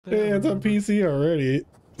Yeah, it's on PC already.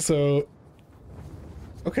 So,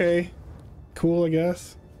 okay, cool, I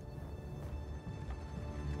guess.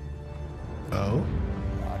 Oh.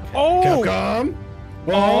 Oh! Capcom?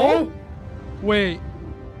 Oh! Wait.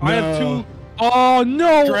 No. I have two. Oh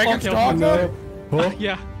no! Dragon's Dogma? No. Oh.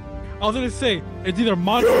 Yeah. I was gonna say it's either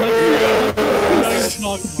Monster Hunter or Dragon's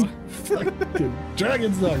Dogma. Fucking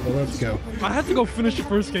Dragon's Dogma, let's go. I have to go finish the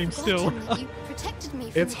first game still.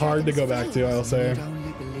 It's hard to go back to, I'll say.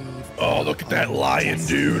 Oh, look at that lion,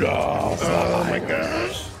 dude. Oh my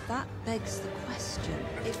gosh. That begs the question.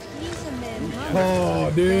 If he's a man,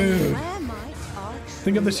 Oh, dude. where might our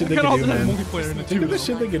Think of the shit they Look at all can do, the man. multiplayer in it Think too. of the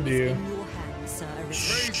shit they can do. in your hands, sir?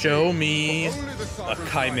 Show me a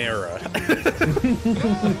chimera.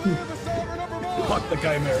 Fuck the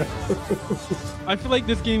Chimera. I feel like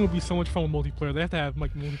this game would be so much fun with multiplayer. They have to have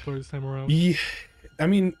like multiplayer this time around. Yeah, I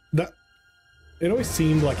mean, that. It always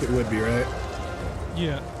seemed like it would be, right?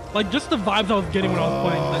 Yeah. Like just the vibes I was getting when I was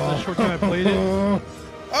playing like, the short time I played it.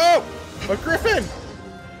 Oh, a griffin.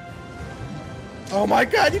 Oh my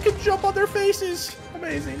god, you can jump on their faces.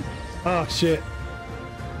 Amazing. Oh, shit.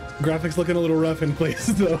 Graphics looking a little rough in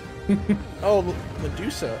places, though. Oh,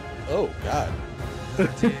 Medusa. Oh god.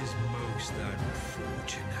 That is most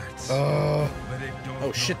unfortunate. But it doth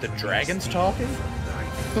Oh shit, the not dragon's release talking? thee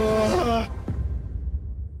from thy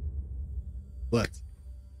Let's.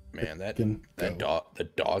 Man, that Fucking the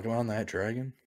dogma on that dragon.